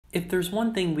If there's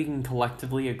one thing we can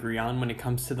collectively agree on when it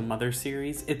comes to the Mother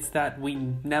series, it's that we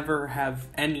never have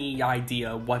any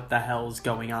idea what the hell's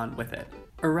going on with it.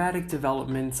 Erratic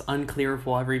developments, unclear if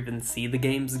we'll ever even see the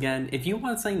games again. If you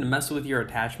want something to mess with your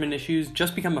attachment issues,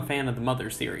 just become a fan of the Mother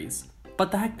series.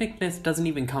 But the hecticness doesn't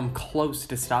even come close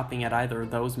to stopping at either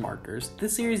of those markers.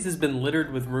 This series has been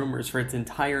littered with rumors for its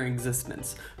entire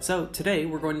existence, so today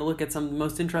we're going to look at some of the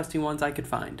most interesting ones I could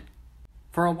find.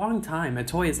 For a long time,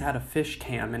 Atoy has had a fish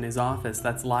cam in his office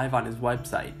that's live on his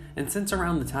website, and since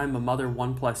around the time of Mother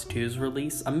 1+2's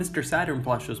release, a Mr. Saturn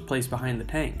plush was placed behind the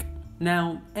tank.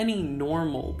 Now, any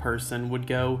normal person would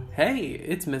go, hey,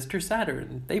 it's Mr.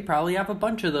 Saturn. They probably have a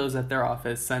bunch of those at their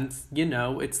office since, you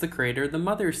know, it's the creator of the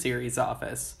Mother series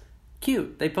office.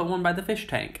 Cute, they put one by the fish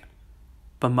tank.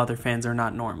 But Mother fans are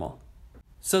not normal.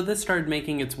 So this started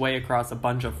making its way across a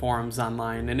bunch of forums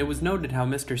online, and it was noted how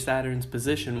Mr. Saturn's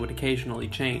position would occasionally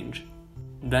change.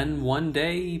 Then one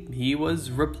day, he was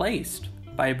replaced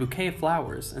by a bouquet of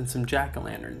flowers and some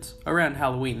jack-o'-lanterns, around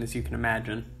Halloween as you can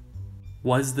imagine.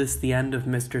 Was this the end of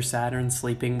Mr. Saturn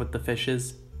sleeping with the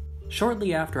fishes?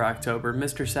 Shortly after October,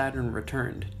 Mr. Saturn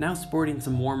returned, now sporting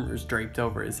some warmers draped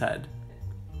over his head.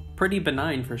 Pretty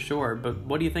benign for sure, but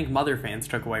what do you think Mother fans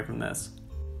took away from this?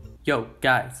 Yo,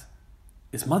 guys,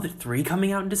 is Mother 3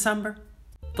 coming out in December?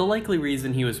 The likely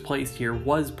reason he was placed here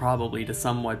was probably to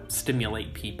somewhat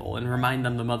stimulate people and remind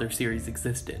them the Mother series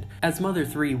existed, as Mother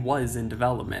 3 was in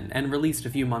development and released a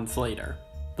few months later.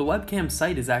 The webcam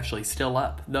site is actually still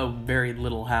up, though very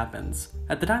little happens.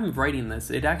 At the time of writing this,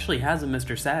 it actually has a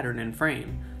Mr. Saturn in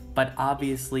frame, but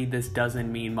obviously this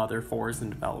doesn't mean Mother 4 is in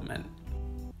development.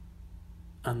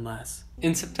 Unless.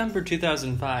 In September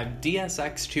 2005,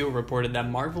 DSX2 reported that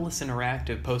Marvelous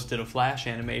Interactive posted a Flash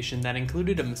animation that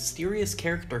included a mysterious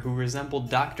character who resembled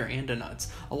Dr. Andonuts,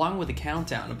 along with a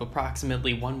countdown of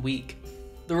approximately 1 week.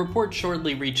 The report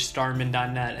shortly reached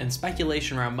Starman.net, and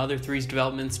speculation around Mother 3's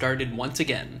development started once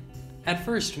again. At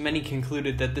first, many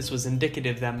concluded that this was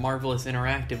indicative that Marvelous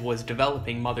Interactive was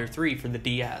developing Mother 3 for the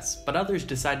DS, but others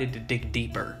decided to dig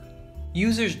deeper.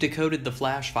 Users decoded the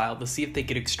Flash file to see if they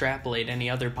could extrapolate any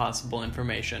other possible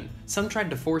information. Some tried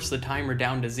to force the timer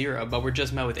down to 0, but were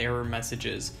just met with error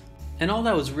messages. And all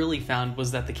that was really found was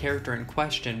that the character in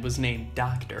question was named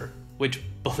Doctor, which,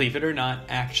 believe it or not,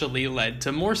 actually led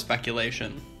to more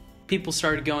speculation. People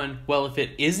started going, well, if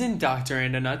it isn't Dr.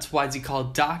 Andonuts, why's he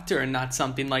called Doctor and not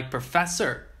something like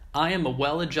Professor? I am a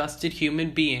well-adjusted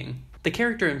human being. The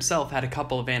character himself had a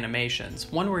couple of animations,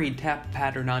 one where he'd tap a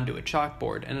pattern onto a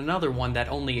chalkboard, and another one that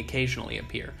only occasionally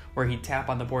appear, where he'd tap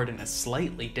on the board in a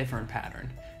slightly different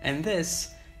pattern. And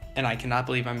this, and I cannot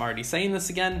believe I'm already saying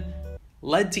this again,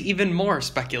 led to even more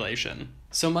speculation.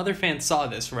 So Mother fans saw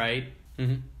this, right?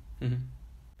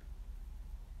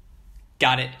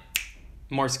 Got it.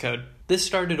 Morse code. This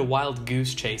started a wild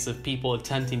goose chase of people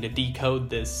attempting to decode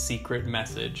this secret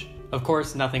message. Of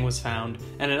course, nothing was found,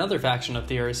 and another faction of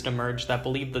theorists emerged that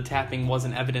believed the tapping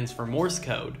wasn't evidence for Morse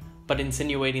code, but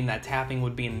insinuating that tapping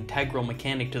would be an integral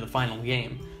mechanic to the final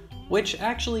game, which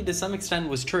actually to some extent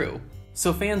was true.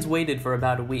 So fans waited for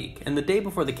about a week, and the day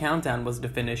before the countdown was to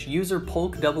finish, user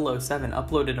Polk007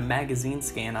 uploaded a magazine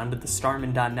scan onto the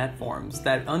Starman.net forums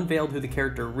that unveiled who the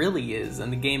character really is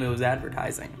and the game it was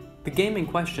advertising. The game in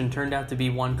question turned out to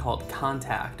be one called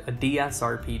Contact, a DS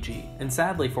RPG, and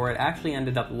sadly for it actually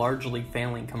ended up largely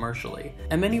failing commercially,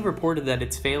 and many reported that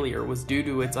its failure was due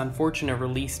to its unfortunate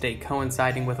release date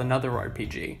coinciding with another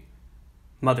RPG,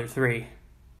 Mother 3.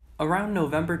 Around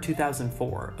November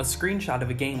 2004, a screenshot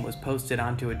of a game was posted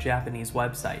onto a Japanese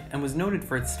website and was noted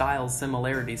for its style's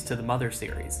similarities to the Mother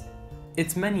series.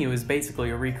 Its menu is basically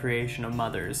a recreation of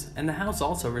Mother's, and the house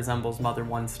also resembles Mother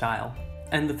 1's style.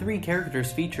 And the 3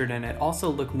 characters featured in it also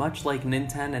look much like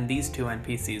Ninten and these 2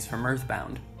 NPCs from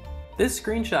EarthBound. This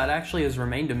screenshot actually has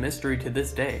remained a mystery to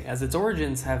this day, as its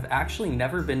origins have actually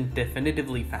never been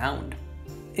definitively found.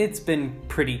 It's been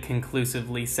pretty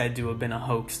conclusively said to have been a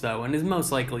hoax though, and is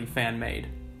most likely fan-made.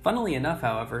 Funnily enough,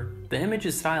 however, the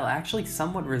image's style actually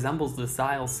somewhat resembles the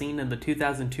style seen in the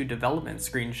 2002 development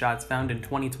screenshots found in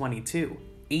 2022,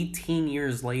 18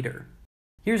 years later.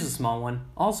 Here's a small one.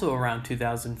 Also around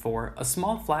 2004, a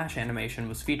small Flash animation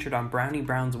was featured on Brownie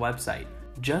Brown's website,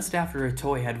 just after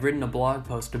Atoy had written a blog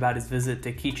post about his visit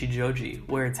to Kichijoji,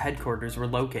 where its headquarters were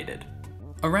located.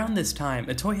 Around this time,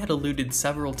 Atoy had alluded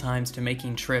several times to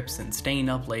making trips and staying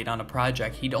up late on a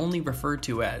project he'd only referred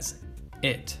to as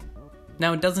IT.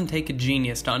 Now, it doesn't take a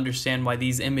genius to understand why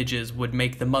these images would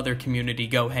make the Mother community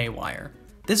go haywire.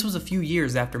 This was a few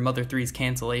years after Mother 3's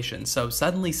cancellation, so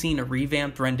suddenly seeing a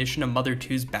revamped rendition of Mother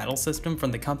 2's battle system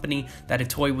from the company that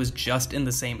Atoy was just in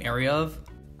the same area of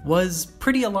was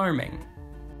pretty alarming.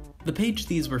 The page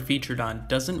these were featured on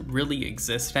doesn't really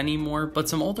exist anymore, but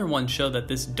some older ones show that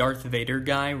this Darth Vader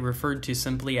guy, referred to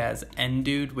simply as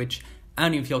N-Dude, which I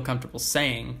don't even feel comfortable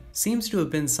saying, seems to have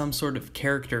been some sort of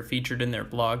character featured in their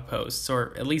blog posts,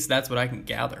 or at least that's what I can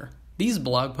gather. These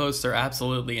blog posts are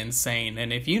absolutely insane,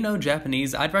 and if you know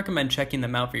Japanese, I'd recommend checking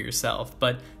them out for yourself,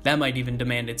 but that might even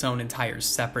demand its own entire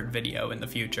separate video in the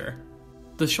future.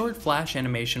 The short flash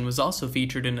animation was also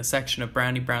featured in a section of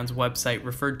Brownie Brown's website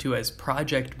referred to as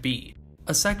Project B,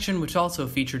 a section which also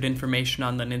featured information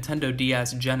on the Nintendo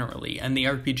DS generally and the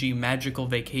RPG Magical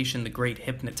Vacation: The Great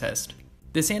Hypnotist.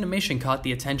 This animation caught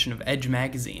the attention of Edge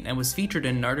magazine and was featured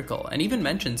in an article and even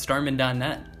mentioned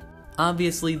Starman.net.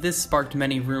 Obviously, this sparked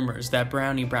many rumors that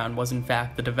Brownie Brown was in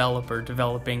fact the developer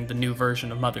developing the new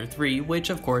version of Mother 3, which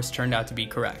of course turned out to be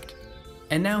correct.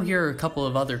 And now here are a couple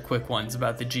of other quick ones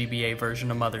about the GBA version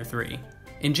of Mother 3.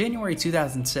 In January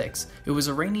 2006, it was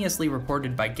erroneously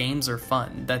reported by Games Are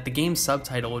Fun that the game's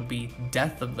subtitle would be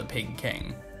Death of the Pig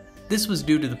King. This was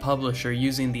due to the publisher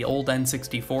using the old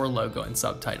N64 logo in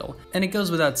subtitle, and it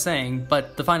goes without saying,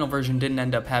 but the final version didn't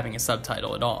end up having a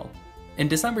subtitle at all. In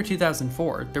December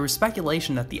 2004, there was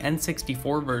speculation that the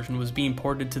N64 version was being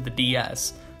ported to the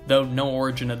DS, though no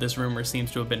origin of this rumor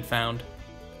seems to have been found.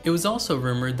 It was also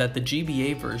rumored that the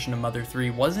GBA version of Mother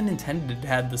 3 wasn't intended to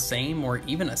have the same or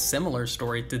even a similar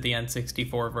story to the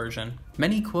N64 version.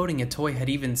 Many quoting Itoy had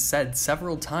even said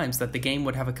several times that the game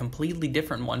would have a completely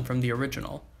different one from the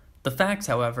original. The facts,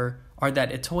 however, are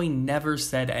that Itoy never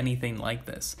said anything like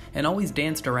this, and always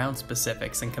danced around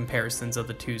specifics and comparisons of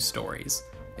the two stories.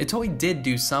 Itoy did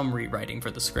do some rewriting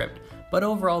for the script, but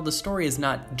overall the story is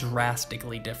not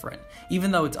drastically different,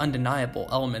 even though it's undeniable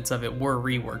elements of it were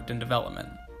reworked in development.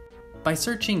 By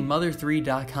searching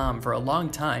Mother3.com for a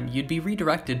long time, you'd be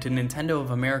redirected to Nintendo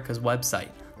of America's website,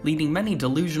 leading many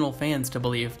delusional fans to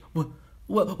believe,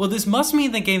 well, this must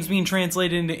mean the game's being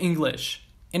translated into English.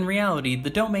 In reality,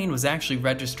 the domain was actually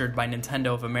registered by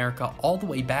Nintendo of America all the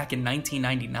way back in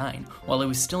 1999, while it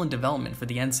was still in development for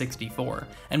the N64,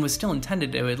 and was still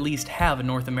intended to at least have a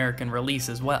North American release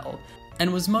as well,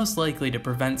 and was most likely to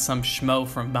prevent some schmo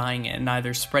from buying it and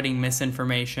either spreading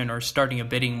misinformation or starting a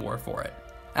bidding war for it.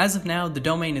 As of now, the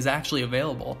domain is actually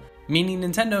available, meaning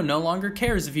Nintendo no longer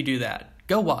cares if you do that.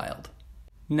 Go wild.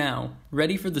 Now,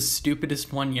 ready for the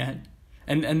stupidest one yet?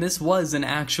 And this was an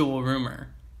actual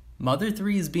rumor. Mother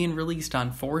 3 is being released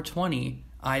on 4/20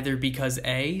 either because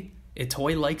A,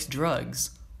 Itoy likes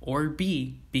drugs, or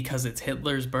B, because it's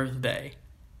Hitler's birthday.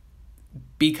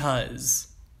 Because.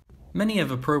 Many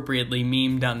have appropriately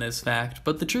memed on this fact,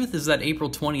 but the truth is that April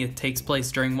 20th takes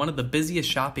place during one of the busiest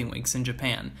shopping weeks in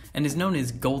Japan, and is known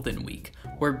as Golden Week,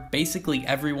 where basically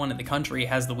everyone in the country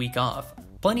has the week off.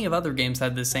 Plenty of other games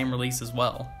had the same release as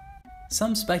well.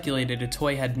 Some speculated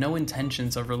Itoy had no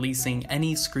intentions of releasing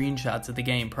any screenshots of the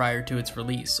game prior to its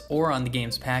release, or on the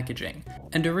game's packaging,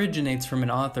 and originates from an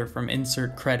author from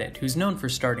Insert Credit who's known for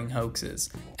starting hoaxes,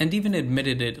 and even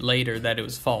admitted it later that it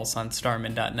was false on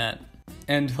Starman.net.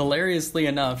 And hilariously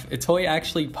enough, Itoy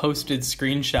actually posted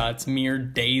screenshots mere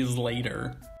days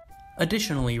later.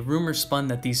 Additionally, rumors spun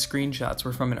that these screenshots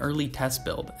were from an early test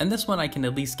build, and this one I can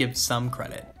at least give some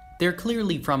credit. They're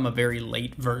clearly from a very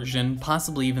late version,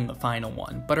 possibly even the final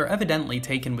one, but are evidently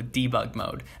taken with debug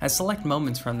mode, as select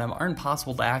moments from them aren't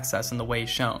possible to access in the way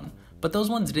shown. But those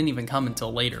ones didn't even come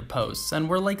until later posts, and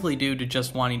were likely due to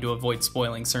just wanting to avoid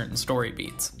spoiling certain story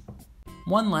beats.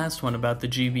 One last one about the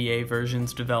GBA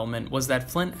version's development was that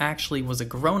Flint actually was a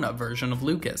grown-up version of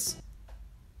Lucas.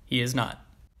 He is not.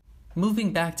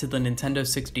 Moving back to the Nintendo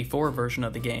 64 version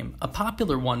of the game, a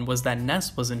popular one was that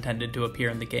Ness was intended to appear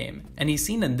in the game, and he's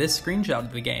seen in this screenshot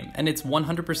of the game, and it's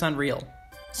 100% real.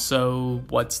 So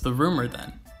what's the rumor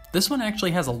then? This one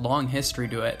actually has a long history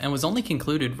to it, and was only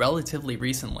concluded relatively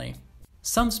recently.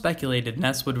 Some speculated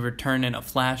Ness would return in a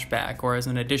flashback or as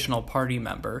an additional party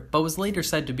member, but was later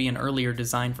said to be an earlier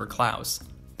design for Klaus.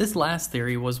 This last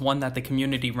theory was one that the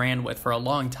community ran with for a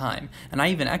long time, and I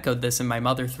even echoed this in my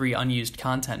Mother 3 unused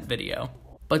content video.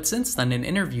 But since then, an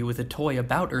interview with Itoy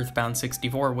about EarthBound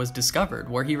 64 was discovered,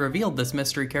 where he revealed this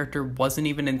mystery character wasn't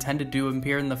even intended to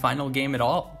appear in the final game at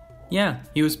all. Yeah,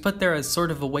 he was put there as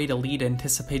sort of a way to lead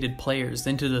anticipated players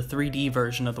into the 3D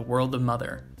version of the world of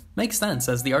Mother. Makes sense,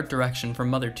 as the art direction from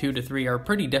Mother 2 to 3 are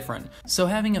pretty different, so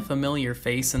having a familiar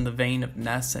face in the vein of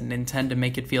Ness and Nintendo to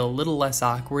make it feel a little less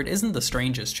awkward isn't the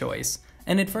strangest choice.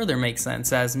 And it further makes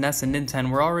sense, as Ness and Nintendo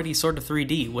were already sort of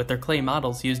 3D, with their clay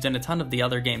models used in a ton of the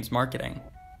other games' marketing.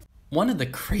 One of the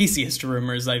craziest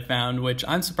rumors I found, which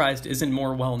I'm surprised isn't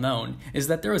more well known, is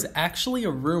that there was actually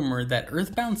a rumor that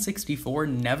EarthBound 64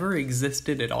 never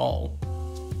existed at all.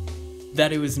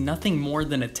 that it was nothing more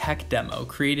than a tech demo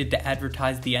created to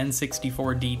advertise the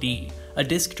N64DD, a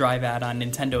disk drive add-on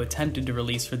Nintendo attempted to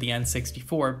release for the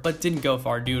N64 but didn't go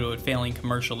far due to it failing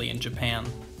commercially in Japan.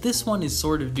 This one is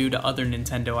sort of due to other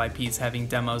Nintendo IPs having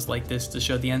demos like this to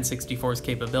show the N64's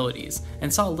capabilities,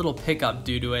 and saw a little pickup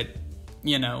due to it,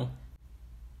 you know,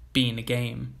 being a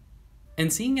game.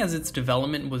 And seeing as its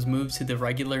development was moved to the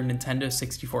regular Nintendo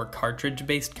 64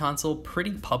 cartridge-based console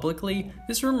pretty publicly,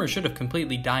 this rumor should have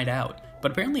completely died out,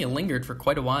 but apparently it lingered for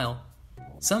quite a while.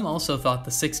 Some also thought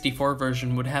the 64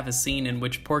 version would have a scene in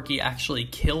which Porky actually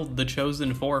killed the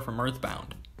Chosen Four from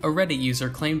EarthBound. A Reddit user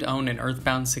claimed to own an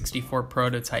EarthBound 64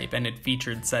 prototype and it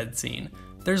featured said scene.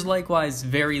 There's likewise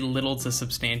very little to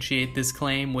substantiate this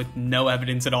claim with no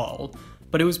evidence at all,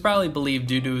 but it was probably believed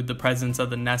due to the presence of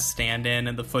the NES stand-in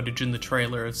and the footage in the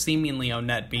trailer of seemingly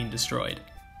Onett being destroyed.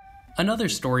 Another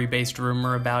story-based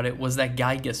rumor about it was that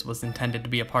Gygus was intended to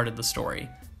be a part of the story.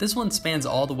 This one spans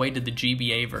all the way to the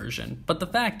GBA version, but the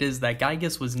fact is that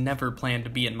Gygus was never planned to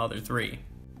be in Mother 3.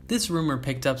 This rumor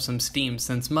picked up some steam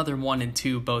since Mother 1 and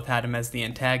 2 both had him as the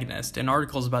antagonist, and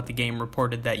articles about the game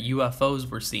reported that UFOs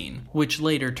were seen, which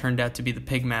later turned out to be the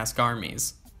Pigmask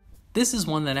armies. This is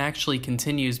one that actually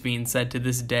continues being said to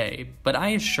this day, but I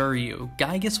assure you,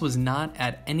 Gygus was not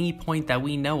at any point that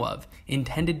we know of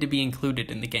intended to be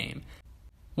included in the game.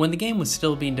 When the game was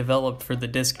still being developed for the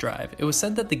disk drive, it was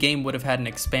said that the game would have had an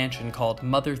expansion called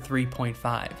Mother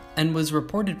 3.5, and was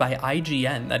reported by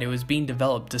IGN that it was being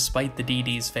developed despite the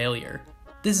DD's failure.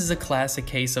 This is a classic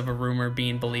case of a rumor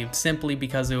being believed simply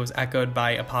because it was echoed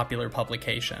by a popular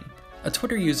publication. A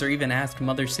Twitter user even asked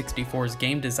Mother 64's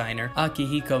game designer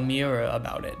Akihiko Miura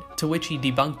about it, to which he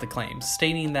debunked the claims,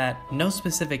 stating that no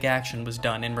specific action was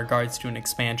done in regards to an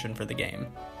expansion for the game.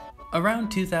 Around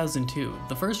 2002,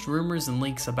 the first rumors and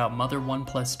leaks about Mother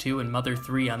 1+2 and Mother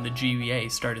 3 on the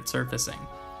GBA started surfacing.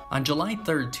 On July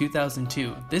 3,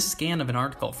 2002, this scan of an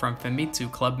article from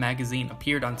Famitsu Club magazine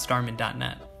appeared on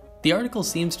Starman.net. The article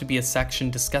seems to be a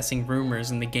section discussing rumors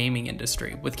in the gaming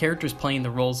industry, with characters playing the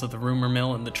roles of the rumor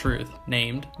mill and the truth,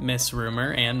 named Miss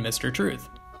Rumor and Mr. Truth.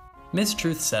 Miss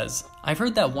Truth says, "I've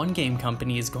heard that one game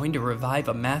company is going to revive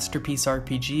a masterpiece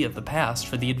RPG of the past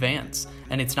for the Advance,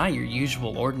 and it's not your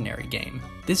usual ordinary game.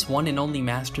 This one and only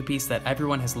masterpiece that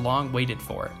everyone has long waited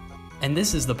for. And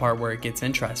this is the part where it gets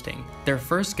interesting. They're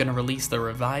first going to release the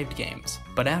revived games,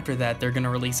 but after that they're going to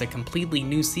release a completely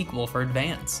new sequel for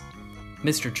Advance."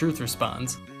 Mr. Truth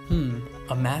responds,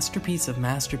 a masterpiece of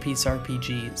masterpiece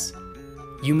RPGs.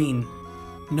 You mean,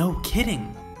 no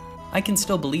kidding? I can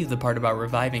still believe the part about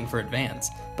reviving for Advance,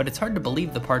 but it's hard to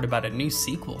believe the part about a new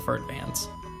sequel for Advance.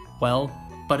 Well,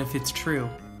 but if it's true,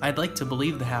 I'd like to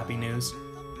believe the happy news.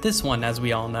 This one, as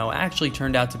we all know, actually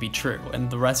turned out to be true, and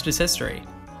the rest is history.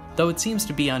 Though it seems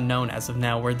to be unknown as of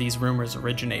now where these rumors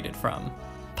originated from.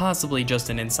 Possibly just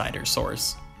an insider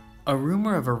source. A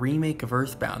rumor of a remake of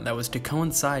EarthBound that was to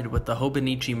coincide with the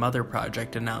Hobonichi Mother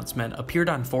Project announcement appeared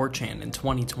on 4chan in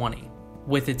 2020,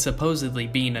 with it supposedly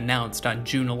being announced on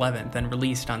June 11th and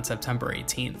released on September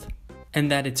 18th, and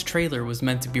that its trailer was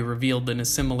meant to be revealed in a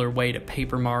similar way to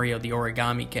Paper Mario the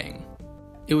Origami King.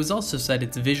 It was also said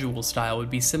its visual style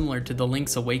would be similar to the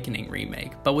Link's Awakening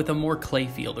remake, but with a more clay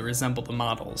feel to resemble the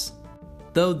models.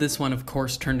 Though this one of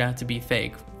course turned out to be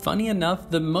fake. Funny enough,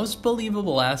 the most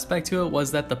believable aspect to it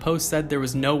was that the post said there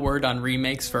was no word on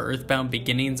remakes for EarthBound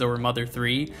Beginnings or Mother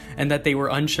 3, and that they were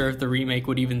unsure if the remake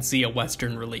would even see a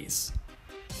Western release.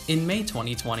 In May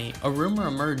 2020, a rumor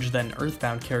emerged that an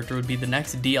EarthBound character would be the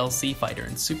next DLC fighter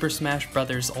in Super Smash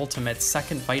Bros. Ultimate's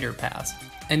second fighter pass,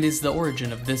 and is the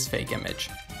origin of this fake image.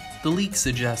 The leak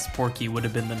suggests Porky would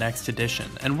have been the next edition,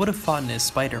 and would have fought in his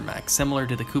spider mech similar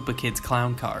to the Koopa Kids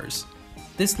clown cars.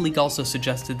 This leak also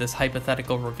suggested this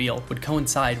hypothetical reveal would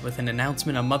coincide with an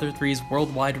announcement of Mother 3's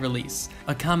worldwide release,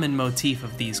 a common motif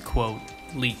of these, quote,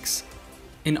 leaks.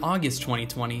 In August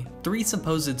 2020, 3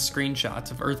 supposed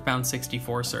screenshots of EarthBound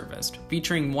 64 surfaced,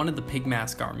 featuring one of the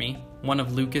Pigmask army, one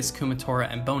of Lucas,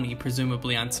 Kumatora, and Boney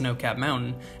presumably on Snowcap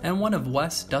Mountain, and one of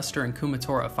Wes, Duster, and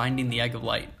Kumatora finding the Egg of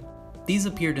Light. These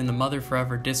appeared in the Mother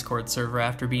Forever Discord server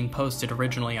after being posted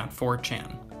originally on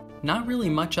 4chan. Not really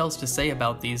much else to say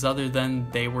about these other than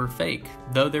they were fake,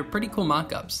 though they're pretty cool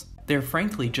mock-ups. They're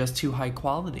frankly just too high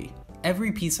quality.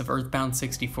 Every piece of EarthBound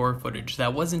 64 footage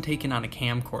that wasn't taken on a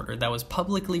camcorder that was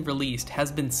publicly released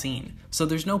has been seen, so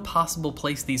there's no possible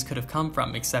place these could have come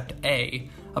from except A,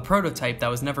 a prototype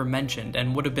that was never mentioned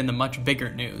and would have been the much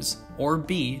bigger news, or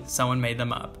B, someone made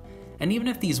them up. And even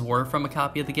if these were from a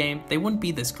copy of the game, they wouldn't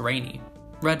be this grainy.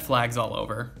 Red flags all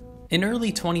over. In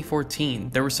early 2014,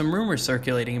 there were some rumors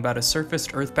circulating about a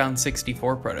surfaced EarthBound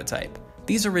 64 prototype.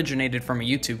 These originated from a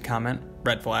YouTube comment,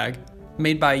 red flag,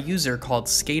 made by a user called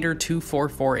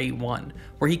Skater24481,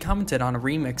 where he commented on a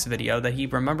remix video that he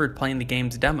remembered playing the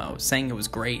game's demo, saying it was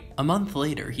great. A month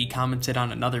later, he commented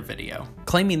on another video,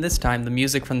 claiming this time the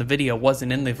music from the video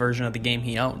wasn't in the version of the game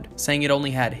he owned, saying it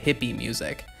only had hippie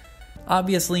music.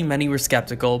 Obviously, many were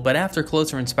skeptical, but after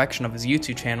closer inspection of his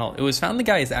YouTube channel, it was found the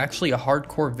guy is actually a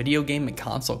hardcore video game and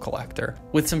console collector,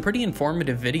 with some pretty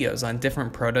informative videos on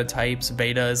different prototypes,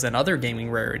 betas, and other gaming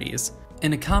rarities.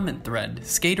 In a comment thread,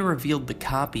 Skater revealed the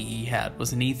copy he had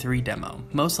was an E3 demo,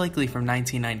 most likely from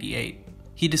 1998.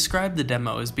 He described the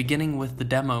demo as beginning with the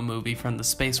demo movie from the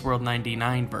Space World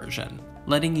 99 version,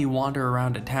 letting you wander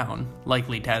around a town,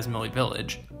 likely Tazmily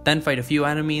Village, then fight a few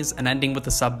enemies and ending with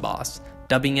a sub-boss,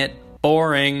 dubbing it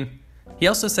boring. He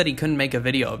also said he couldn't make a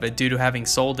video of it due to having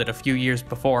sold it a few years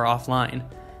before offline.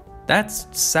 That's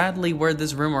sadly where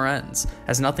this rumor ends,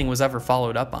 as nothing was ever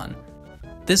followed up on.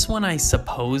 This one I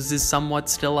suppose is somewhat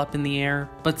still up in the air,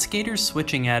 but Skater's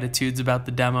switching attitudes about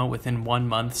the demo within 1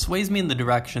 month sways me in the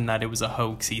direction that it was a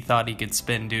hoax he thought he could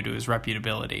spin due to his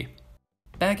reputability.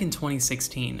 Back in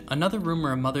 2016, another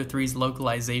rumor of Mother 3's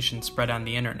localization spread on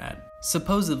the internet,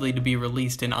 supposedly to be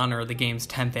released in honor of the game's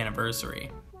 10th anniversary.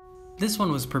 This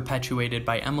one was perpetuated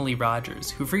by Emily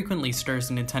Rogers, who frequently stirs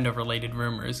Nintendo-related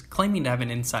rumors, claiming to have an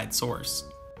inside source.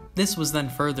 This was then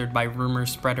furthered by rumor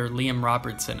spreader Liam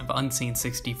Robertson of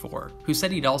Unseen64, who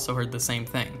said he'd also heard the same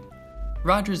thing.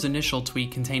 Rogers' initial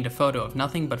tweet contained a photo of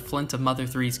nothing but Flint of Mother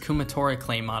 3's Kumatora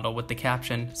clay model with the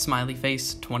caption, "Smiley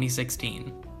face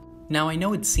 2016. Now I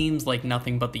know it seems like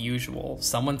nothing but the usual,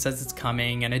 someone says it's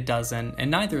coming and it doesn't, and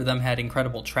neither of them had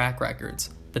incredible track records.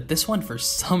 But this one for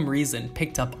some reason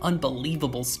picked up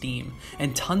unbelievable steam,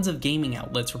 and tons of gaming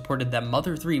outlets reported that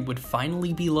Mother 3 would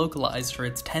finally be localized for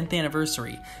its 10th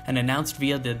anniversary and announced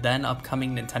via the then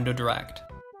upcoming Nintendo Direct.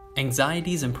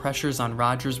 Anxieties and pressures on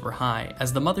Rogers were high,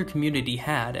 as the Mother community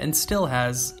had, and still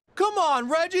has, "Come on,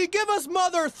 Reggie, give us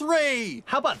Mother 3!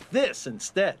 How about this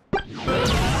instead?"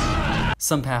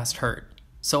 some past hurt,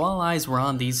 so all eyes were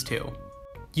on these two.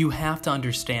 You have to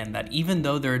understand that even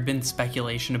though there had been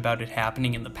speculation about it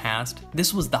happening in the past,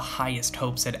 this was the highest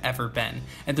hopes had ever been,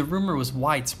 and the rumor was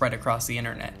widespread across the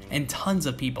internet, and tons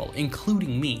of people,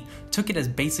 including me, took it as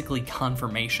basically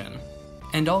confirmation.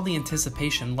 And all the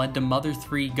anticipation led to Mother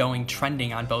 3 going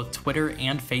trending on both Twitter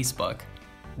and Facebook.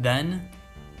 Then,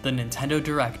 the Nintendo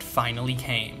Direct finally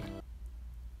came.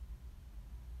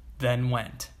 Then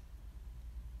went.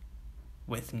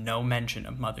 With no mention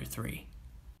of Mother 3.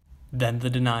 Then the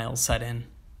denial set in.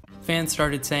 Fans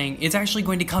started saying, "It's actually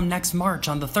going to come next March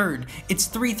on the 3rd. It's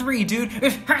 3/3, dude.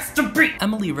 It has to be!"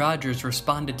 Emily Rogers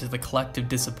responded to the collective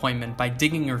disappointment by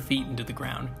digging her feet into the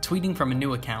ground, tweeting from a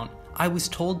new account, "I was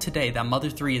told today that Mother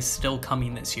 3 is still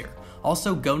coming this year.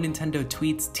 Also, Go Nintendo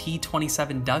tweets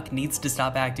T27 Duck needs to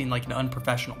stop acting like an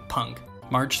unprofessional punk."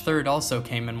 March 3rd also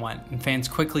came and went, and fans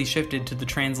quickly shifted to the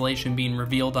translation being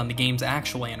revealed on the game's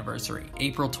actual anniversary,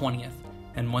 April 20th.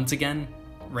 And once again,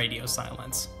 radio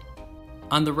silence.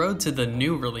 On the road to the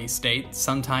new release date,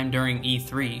 sometime during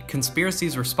E3,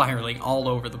 conspiracies were spiraling all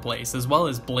over the place, as well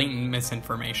as blatant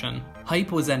misinformation.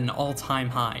 Hype was at an all-time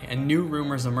high, and new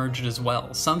rumors emerged as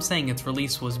well, some saying its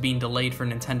release was being delayed for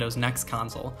Nintendo's next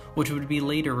console, which would be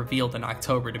later revealed in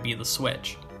October to be the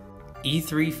Switch.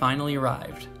 E3 finally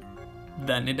arrived.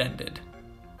 Then it ended.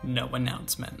 No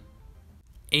announcement.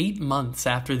 8 months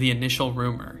after the initial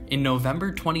rumor, in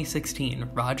November 2016,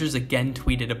 Rogers again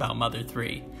tweeted about Mother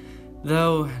 3,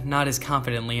 though not as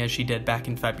confidently as she did back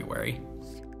in February.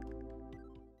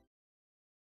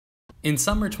 In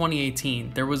summer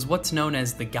 2018, there was what's known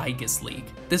as the Gygas leak.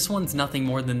 This one's nothing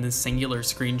more than this singular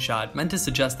screenshot meant to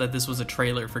suggest that this was a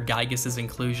trailer for Gygas'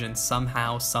 inclusion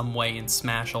somehow, someway in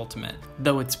Smash Ultimate,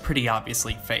 though it's pretty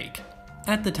obviously fake.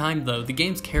 At the time though, the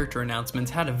game's character announcements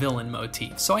had a villain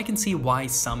motif, so I can see why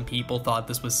some people thought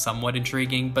this was somewhat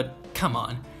intriguing, but come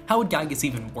on, how would Gygas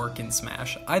even work in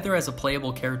Smash, either as a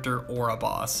playable character or a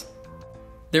boss?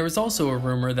 There was also a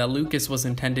rumor that Lucas was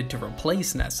intended to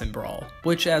replace Ness in Brawl,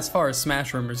 which as far as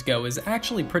Smash rumors go is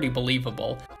actually pretty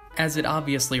believable, as it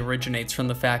obviously originates from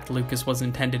the fact Lucas was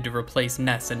intended to replace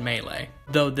Ness in Melee,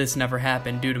 though this never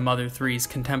happened due to Mother 3's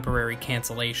contemporary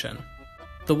cancellation.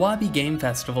 The Wabi Game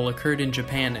Festival occurred in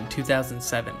Japan in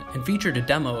 2007 and featured a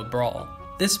demo of Brawl.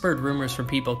 This spurred rumors from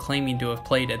people claiming to have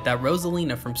played it that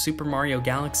Rosalina from Super Mario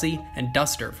Galaxy and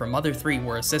Duster from Mother 3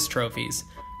 were assist trophies.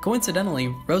 Coincidentally,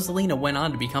 Rosalina went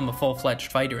on to become a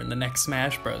full-fledged fighter in the next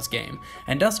Smash Bros. Game,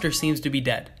 and Duster seems to be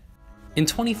dead. In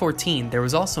 2014, there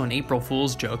was also an April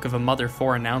Fool's joke of a Mother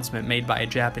 4 announcement made by a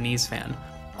Japanese fan,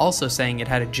 also saying it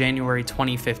had a January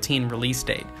 2015 release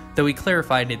date, though he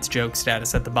clarified its joke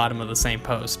status at the bottom of the same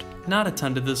post. Not a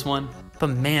ton to this one. but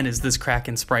man is this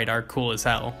Kraken sprite art cool as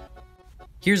hell.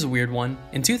 Here's a weird one.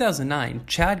 In 2009,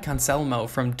 Chad Conselmo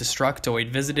from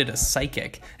Destructoid visited a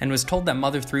psychic and was told that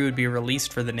Mother 3 would be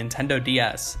released for the Nintendo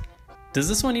DS. Does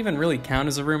this one even really count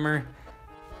as a rumor?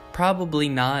 Probably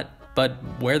not, but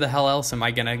where the hell else am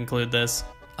I gonna include this?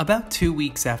 About 2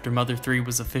 weeks after Mother 3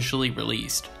 was officially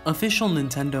released, official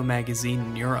Nintendo magazine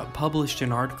in Europe published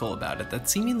an article about it that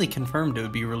seemingly confirmed it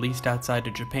would be released outside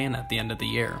of Japan at the end of the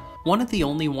year. One of the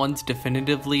only ones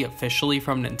definitively officially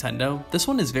from Nintendo, this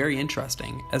one is very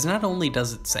interesting, as not only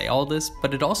does it say all this,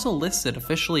 but it also lists it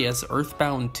officially as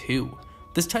EarthBound 2.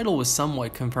 This title was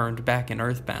somewhat confirmed back in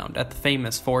EarthBound at the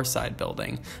famous Fourside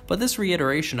building, but this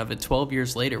reiteration of it 12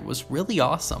 years later was really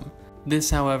awesome.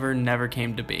 This, however, never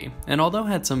came to be, and although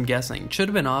had some guessing, should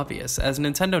have been obvious, as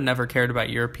Nintendo never cared about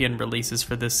European releases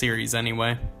for this series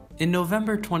anyway. In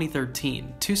November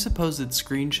 2013, two supposed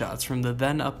screenshots from the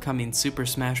then upcoming Super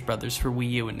Smash Bros. For Wii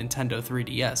U and Nintendo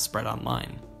 3DS spread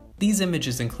online. These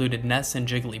images included Ness and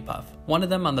Jigglypuff, one of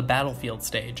them on the battlefield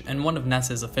stage, and one of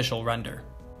Ness's official render.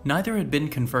 Neither had been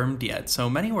confirmed yet, so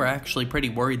many were actually pretty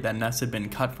worried that Ness had been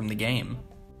cut from the game.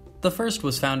 The first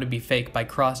was found to be fake by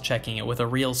cross-checking it with a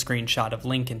real screenshot of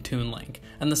Link and Toon Link,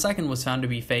 and the second was found to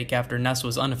be fake after Ness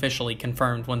was unofficially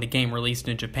confirmed when the game released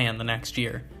in Japan the next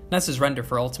year. Ness's render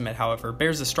for Ultimate, however,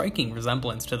 bears a striking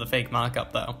resemblance to the fake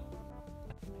mock-up though.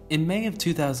 In May of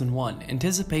 2001,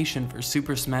 anticipation for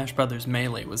Super Smash Bros.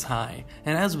 Melee was high,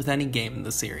 and as with any game in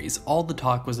the series, all the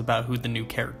talk was about who the new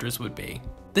characters would be.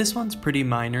 This one's pretty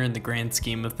minor in the grand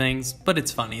scheme of things, but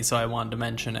it's funny so I wanted to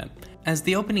mention it. As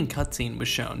the opening cutscene was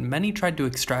shown, many tried to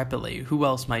extrapolate who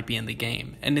else might be in the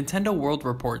game, and Nintendo World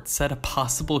Report said a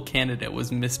possible candidate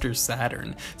was Mr.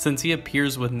 Saturn, since he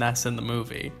appears with Ness in the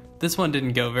movie. This one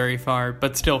didn't go very far,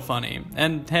 but still funny,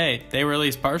 and hey, they were at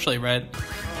least partially right.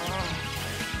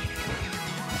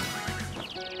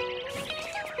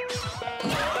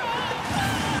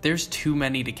 There's too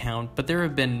many to count, but there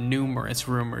have been numerous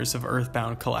rumors of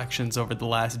EarthBound collections over the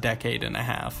last decade and a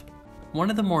half.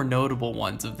 One of the more notable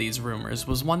ones of these rumors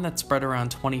was one that spread around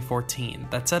 2014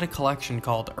 that said a collection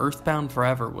called EarthBound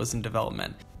Forever was in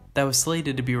development, that was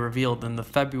slated to be revealed in the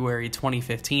February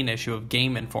 2015 issue of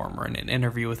Game Informer in an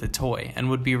interview with a toy, and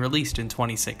would be released in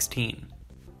 2016.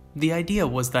 The idea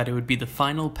was that it would be the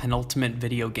final penultimate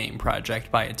video game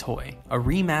project by a toy, a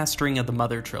remastering of the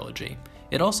Mother trilogy.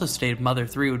 It also stated Mother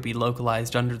 3 would be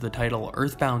localized under the title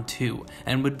EarthBound 2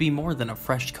 and would be more than a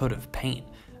fresh coat of paint,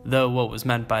 though what was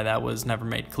meant by that was never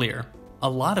made clear. A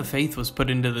lot of faith was put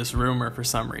into this rumor for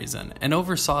some reason, and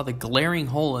oversaw the glaring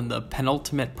hole in the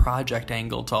penultimate project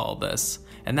angle to all this,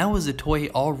 and that was a toy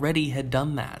already had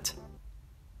done that.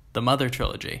 The Mother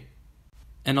trilogy.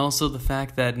 And also the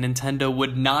fact that Nintendo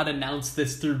would not announce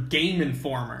this through Game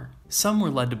Informer. Some were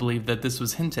led to believe that this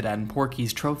was hinted at in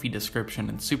Porky's trophy description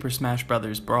in Super Smash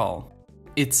Bros. Brawl.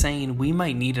 It's saying we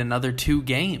might need another 2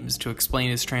 games to explain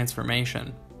his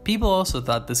transformation. People also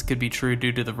thought this could be true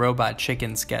due to the Robot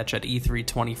Chicken sketch at E3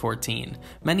 2014.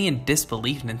 Many in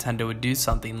disbelief Nintendo would do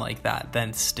something like that,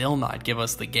 then still not give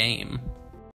us the game.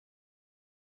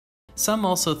 Some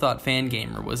also thought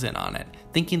Fangamer was in on it,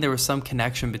 thinking there was some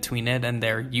connection between it and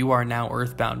their You Are Now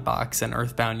Earthbound box and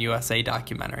EarthBound USA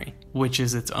documentary, which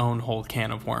is its own whole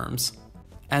can of worms.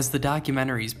 As the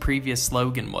documentary's previous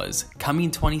slogan was, "Coming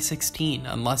 2016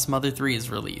 unless Mother 3 is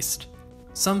released."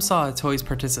 Some saw a toy's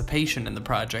participation in the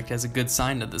project as a good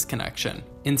sign of this connection.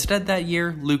 Instead that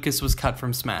year, Lucas was cut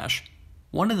from Smash.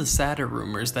 One of the sadder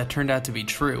rumors that turned out to be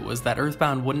true was that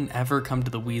EarthBound wouldn't ever come to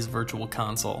the Wii's Virtual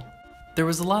Console. There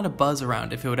was a lot of buzz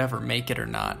around if it would ever make it or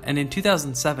not, and in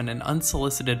 2007 an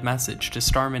unsolicited message to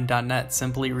Starman.net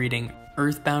simply reading,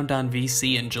 "EarthBound on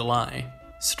VC in July,"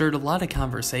 stirred a lot of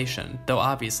conversation, though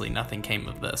obviously nothing came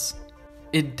of this.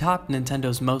 It topped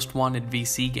Nintendo's most wanted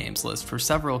VC games list for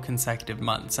several consecutive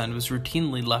months and was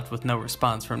routinely left with no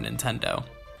response from Nintendo.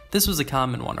 This was a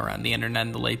common one around the internet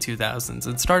in the late 2000s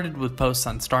and started with posts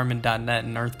on Starman.net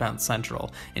and EarthBound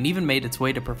Central, and even made its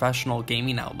way to professional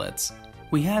gaming outlets.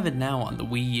 We have it now on the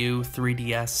Wii U,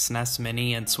 3DS, SNES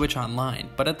Mini, and Switch Online,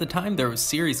 but at the time there was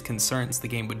serious concerns the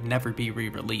game would never be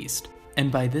re-released,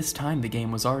 and by this time the game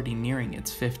was already nearing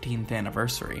its 15th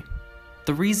anniversary.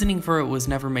 The reasoning for it was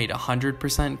never made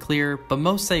 100% clear, but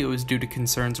most say it was due to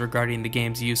concerns regarding the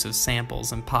game's use of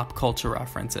samples and pop culture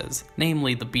references,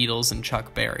 namely the Beatles and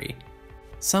Chuck Berry.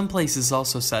 Some places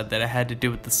also said that it had to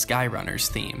do with the Skyrunners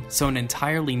theme, so an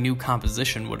entirely new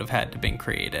composition would have had to been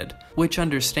created, which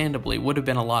understandably would have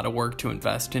been a lot of work to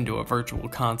invest into a virtual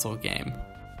console game.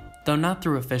 Though not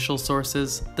through official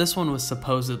sources, this one was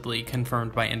supposedly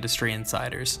confirmed by industry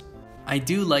insiders. I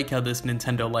do like how this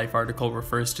Nintendo Life article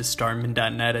refers to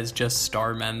Starman.net as just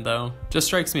Starmen though. Just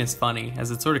strikes me as funny,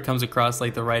 as it sort of comes across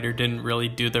like the writer didn't really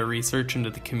do their research into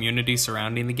the community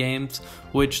surrounding the games,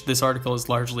 which this article is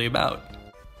largely about.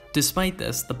 Despite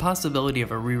this, the possibility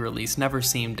of a re-release never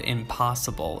seemed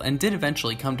impossible, and did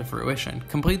eventually come to fruition,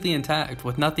 completely intact,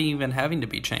 with nothing even having to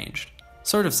be changed.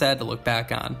 Sort of sad to look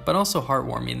back on, but also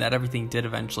heartwarming that everything did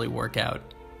eventually work out.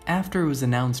 After it was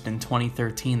announced in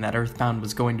 2013 that EarthBound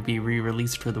was going to be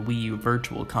re-released for the Wii U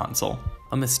Virtual Console,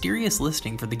 a mysterious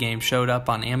listing for the game showed up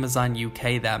on Amazon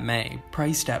UK that May,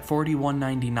 priced at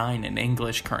 $41.99 in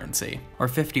English currency, or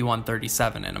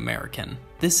 $51.37 in American.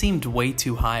 This seemed way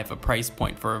too high of a price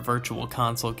point for a Virtual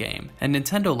Console game, and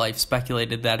Nintendo Life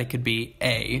speculated that it could be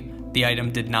A, the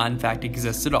item did not in fact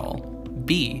exist at all,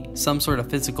 B, some sort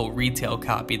of physical retail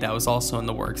copy that was also in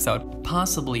the works that would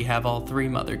possibly have all three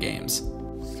Mother games,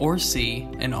 or C,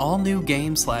 an all-new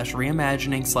game /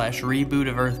 reimagining / reboot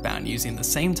of EarthBound using the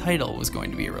same title was going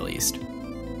to be released.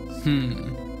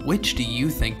 Which do you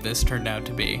think this turned out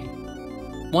to be?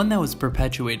 One that was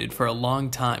perpetuated for a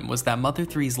long time was that Mother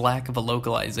 3's lack of a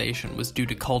localization was due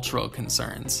to cultural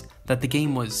concerns, that the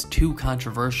game was too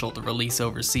controversial to release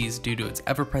overseas due to its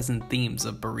ever-present themes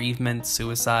of bereavement,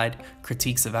 suicide,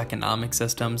 critiques of economic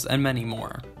systems, and many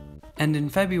more. And in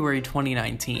February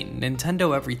 2019,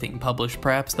 Nintendo Everything published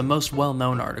perhaps the most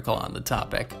well-known article on the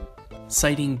topic.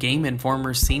 Citing Game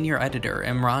Informer's senior editor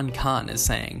Imran Khan as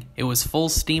saying, "It was full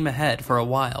steam ahead for a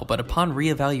while, but upon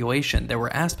re-evaluation there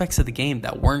were aspects of the game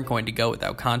that weren't going to go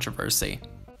without controversy."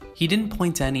 He didn't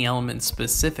point to any elements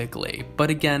specifically, but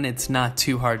again it's not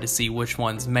too hard to see which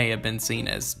ones may have been seen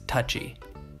as touchy.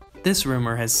 This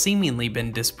rumor has seemingly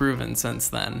been disproven since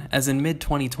then, as in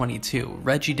mid-2022,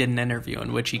 Reggie did an interview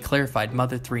in which he clarified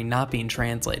Mother 3 not being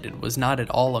translated was not at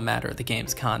all a matter of the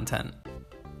game's content.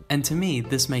 And to me,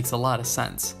 this makes a lot of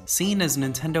sense, seeing as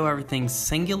Nintendo Everything's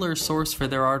singular source for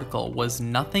their article was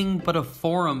nothing but a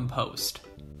forum post.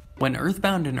 When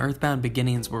EarthBound and EarthBound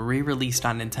Beginnings were re-released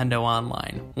on Nintendo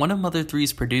Online, one of Mother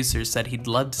 3's producers said he'd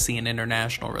love to see an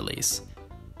international release.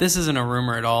 This isn't a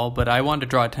rumor at all, but I want to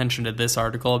draw attention to this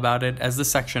article about it, as this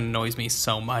section annoys me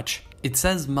so much. It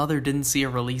says Mother didn't see a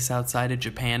release outside of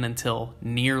Japan until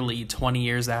nearly 20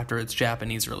 years after its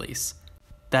Japanese release.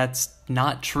 That's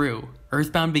not true.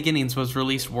 EarthBound Beginnings was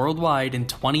released worldwide in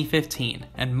 2015,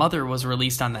 and Mother was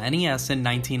released on the NES in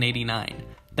 1989.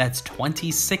 That's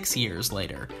 26 years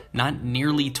later, not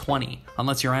nearly 20,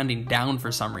 unless you're rounding down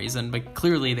for some reason, but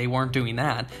clearly they weren't doing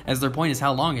that, as their point is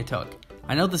how long it took.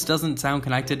 I know this doesn't sound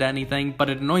connected to anything, but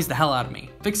it annoys the hell out of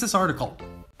me. Fix this article.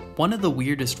 One of the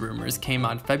weirdest rumors came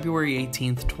on February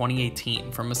 18th,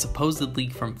 2018 from a supposed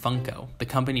leak from Funko, the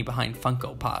company behind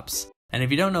Funko Pops. And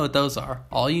if you don't know what those are,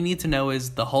 all you need to know is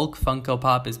the Hulk Funko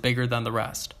Pop is bigger than the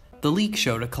rest. The leak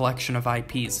showed a collection of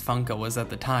IPs Funko was at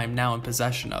the time now in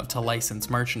possession of to license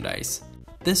merchandise.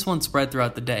 This one spread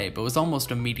throughout the day, but was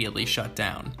almost immediately shut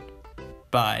down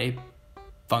by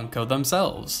Funko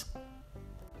themselves.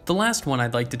 The last one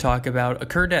I'd like to talk about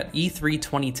occurred at E3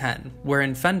 2010, where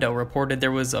Infendo reported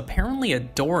there was apparently a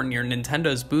door near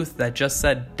Nintendo's booth that just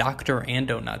said Dr.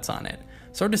 Andonuts on it,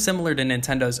 sort of similar to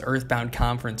Nintendo's EarthBound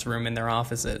conference room in their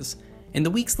offices. In the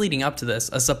weeks leading up to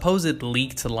this, a supposed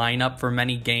leaked lineup for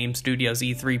many game studios'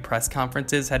 E3 press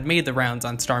conferences had made the rounds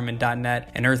on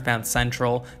Starman.net and EarthBound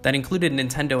Central that included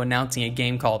Nintendo announcing a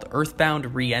game called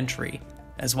EarthBound Re-Entry,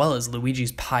 as well as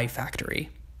Luigi's Pie Factory.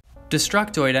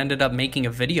 Destructoid ended up making a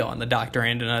video on the Dr.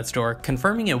 Andonuts door,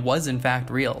 confirming it was in fact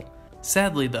real.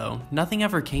 Sadly though, nothing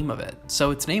ever came of it,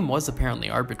 so its name was apparently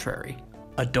arbitrary.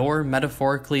 A door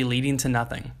metaphorically leading to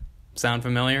nothing. Sound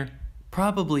familiar?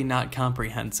 Probably not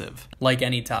comprehensive, like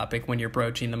any topic when you're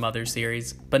broaching the Mother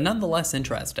series, but nonetheless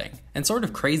interesting, and sort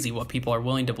of crazy what people are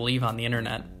willing to believe on the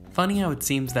internet. Funny how it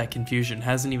seems that confusion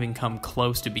hasn't even come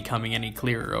close to becoming any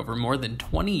clearer over more than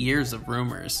 20 years of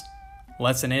rumors.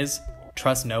 Lesson is,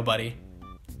 trust nobody.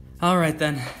 Alright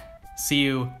then, see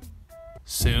you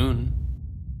soon.